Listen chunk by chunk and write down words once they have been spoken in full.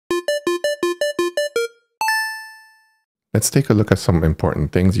Let's take a look at some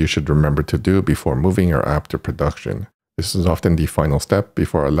important things you should remember to do before moving your app to production. This is often the final step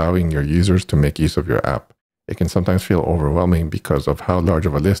before allowing your users to make use of your app. It can sometimes feel overwhelming because of how large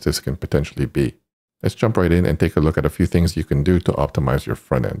of a list this can potentially be. Let's jump right in and take a look at a few things you can do to optimize your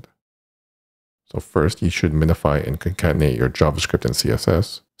front end. So first, you should minify and concatenate your JavaScript and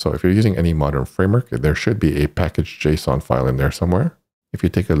CSS. So if you're using any modern framework, there should be a packaged JSON file in there somewhere. If you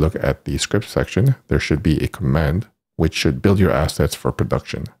take a look at the script section, there should be a command which should build your assets for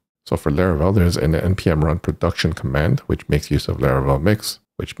production. So for Laravel, there's an npm run production command, which makes use of Laravel mix,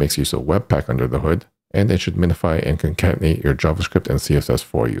 which makes use of Webpack under the hood, and it should minify and concatenate your JavaScript and CSS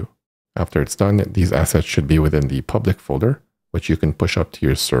for you. After it's done, these assets should be within the public folder, which you can push up to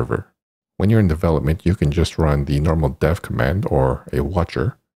your server. When you're in development, you can just run the normal dev command or a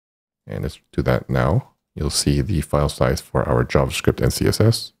watcher. And let's do that now. You'll see the file size for our JavaScript and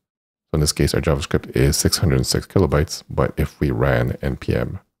CSS. So in this case, our JavaScript is 606 kilobytes, but if we ran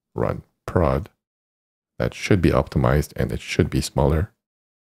npm run prod, that should be optimized and it should be smaller.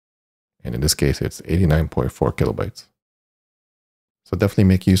 And in this case, it's 89.4 kilobytes. So definitely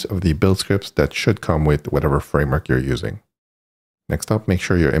make use of the build scripts that should come with whatever framework you're using. Next up, make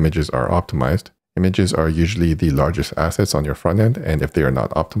sure your images are optimized. Images are usually the largest assets on your front end, and if they are not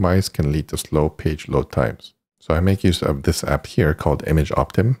optimized, can lead to slow page load times. So I make use of this app here called Image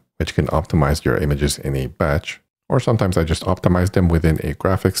Optim, which can optimize your images in a batch, or sometimes I just optimize them within a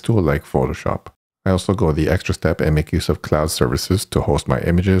graphics tool like Photoshop. I also go the extra step and make use of cloud services to host my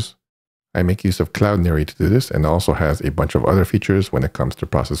images. I make use of Cloud Narrate to do this, and also has a bunch of other features when it comes to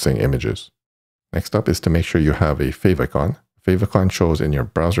processing images. Next up is to make sure you have a favicon. Favicon shows in your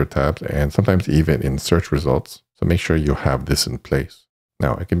browser tabs and sometimes even in search results, so make sure you have this in place.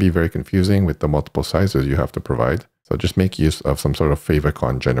 Now, it can be very confusing with the multiple sizes you have to provide, so just make use of some sort of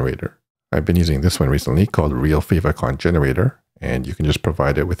Favicon generator. I've been using this one recently called Real Favicon Generator, and you can just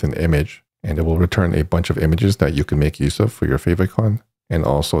provide it with an image, and it will return a bunch of images that you can make use of for your favicon, and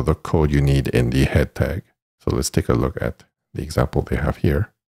also the code you need in the head tag. So let's take a look at the example they have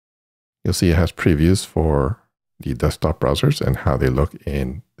here. You'll see it has previews for the desktop browsers and how they look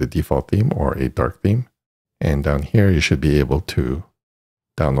in the default theme or a dark theme. And down here, you should be able to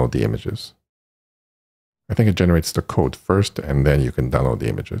download the images. I think it generates the code first, and then you can download the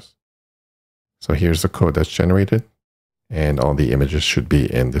images. So here's the code that's generated, and all the images should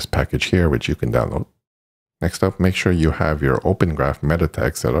be in this package here, which you can download. Next up, make sure you have your Open Graph meta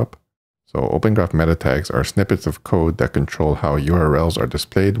tag set up. So Open Graph meta tags are snippets of code that control how URLs are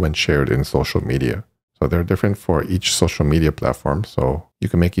displayed when shared in social media. So they're different for each social media platform. So you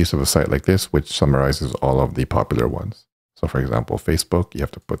can make use of a site like this, which summarizes all of the popular ones. So for example, Facebook, you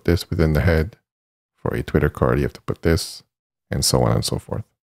have to put this within the head. For a Twitter card, you have to put this, and so on and so forth.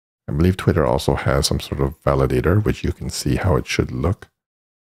 I believe Twitter also has some sort of validator, which you can see how it should look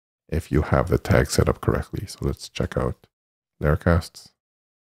if you have the tag set up correctly. So let's check out Laracasts.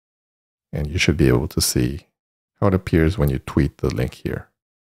 And you should be able to see how it appears when you tweet the link here.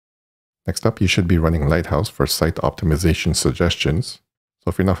 Next up, you should be running Lighthouse for site optimization suggestions. So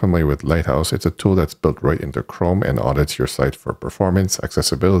if you're not familiar with Lighthouse, it's a tool that's built right into Chrome and audits your site for performance,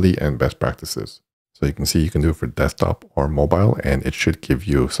 accessibility, and best practices. So you can see you can do it for desktop or mobile, and it should give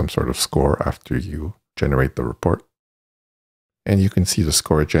you some sort of score after you generate the report. And you can see the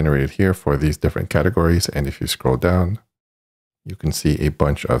score generated here for these different categories. And if you scroll down, you can see a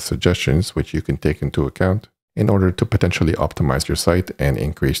bunch of suggestions which you can take into account in order to potentially optimize your site and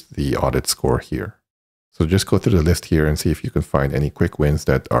increase the audit score here. So just go through the list here and see if you can find any quick wins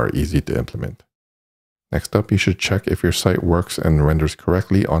that are easy to implement. Next up, you should check if your site works and renders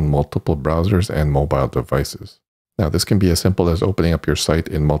correctly on multiple browsers and mobile devices. Now, this can be as simple as opening up your site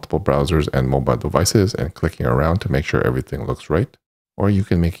in multiple browsers and mobile devices and clicking around to make sure everything looks right. Or you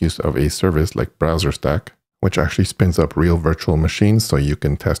can make use of a service like BrowserStack, which actually spins up real virtual machines so you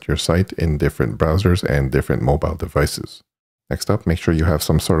can test your site in different browsers and different mobile devices. Next up, make sure you have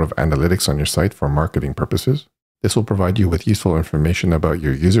some sort of analytics on your site for marketing purposes. This will provide you with useful information about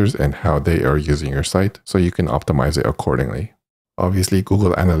your users and how they are using your site so you can optimize it accordingly. Obviously,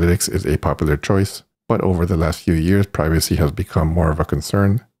 Google Analytics is a popular choice, but over the last few years, privacy has become more of a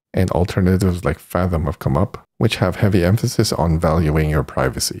concern, and alternatives like Fathom have come up, which have heavy emphasis on valuing your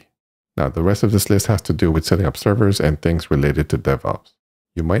privacy. Now, the rest of this list has to do with setting up servers and things related to DevOps.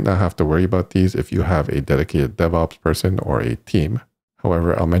 You might not have to worry about these if you have a dedicated DevOps person or a team.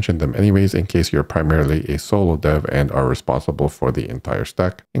 However, I'll mention them anyways in case you're primarily a solo dev and are responsible for the entire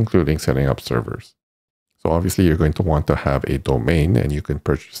stack, including setting up servers. So obviously you're going to want to have a domain, and you can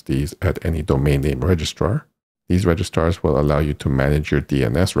purchase these at any domain name registrar. These registrars will allow you to manage your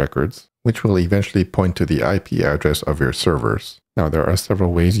DNS records, which will eventually point to the IP address of your servers. Now, there are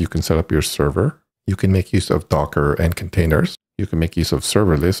several ways you can set up your server. You can make use of Docker and containers. You can make use of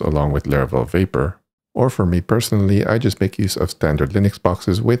serverless along with Laravel Vapor. Or for me personally, I just make use of standard Linux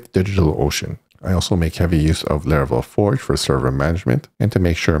boxes with DigitalOcean. I also make heavy use of Laravel Forge for server management and to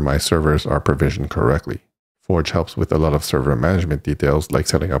make sure my servers are provisioned correctly. Forge helps with a lot of server management details like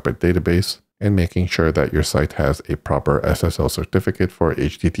setting up a database and making sure that your site has a proper SSL certificate for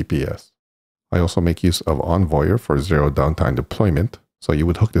HTTPS. I also make use of Envoyer for zero downtime deployment. So you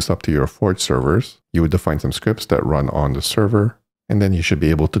would hook this up to your Forge servers, you would define some scripts that run on the server, and then you should be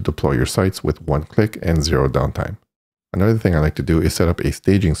able to deploy your sites with one click and zero downtime. Another thing I like to do is set up a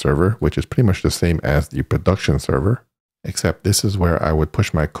staging server, which is pretty much the same as the production server, except this is where I would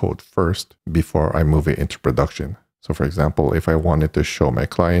push my code first before I move it into production. So for example, if I wanted to show my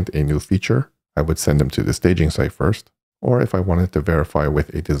client a new feature, I would send them to the staging site first, or if I wanted to verify with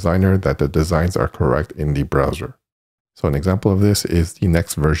a designer that the designs are correct in the browser. So an example of this is the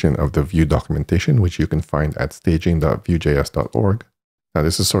next version of the Vue documentation, which you can find at staging.vuejs.org. Now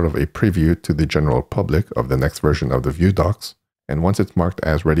this is sort of a preview to the general public of the next version of the Vue docs, and once it's marked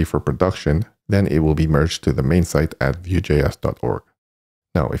as ready for production, then it will be merged to the main site at vuejs.org.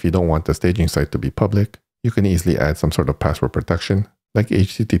 Now if you don't want the staging site to be public, you can easily add some sort of password protection, like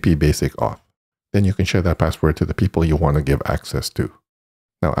HTTP basic auth. Then you can share that password to the people you want to give access to.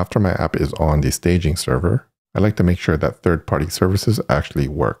 Now after my app is on the staging server, I like to make sure that third-party services actually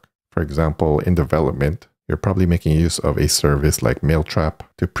work. For example, in development, you're probably making use of a service like Mailtrap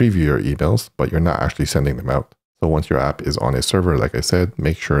to preview your emails, but you're not actually sending them out. So once your app is on a server, like I said,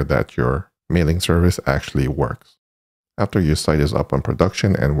 make sure that your mailing service actually works. After your site is up on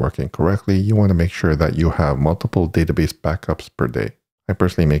production and working correctly, you want to make sure that you have multiple database backups per day. I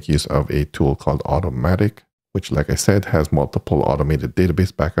personally make use of a tool called Automatic, which, like I said, has multiple automated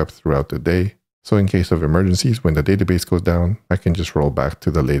database backups throughout the day. So in case of emergencies, when the database goes down, I can just roll back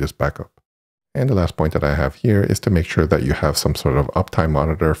to the latest backup. And the last point that I have here is to make sure that you have some sort of uptime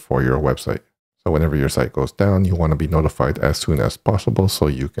monitor for your website. So whenever your site goes down, you want to be notified as soon as possible so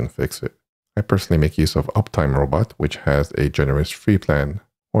you can fix it. I personally make use of Uptime Robot, which has a generous free plan.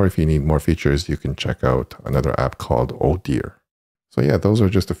 Or if you need more features, you can check out another app called Oh Dear. So yeah, those are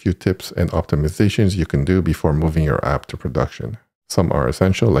just a few tips and optimizations you can do before moving your app to production. Some are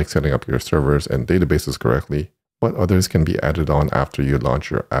essential, like setting up your servers and databases correctly, but others can be added on after you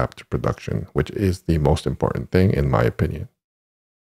launch your app to production, which is the most important thing in my opinion.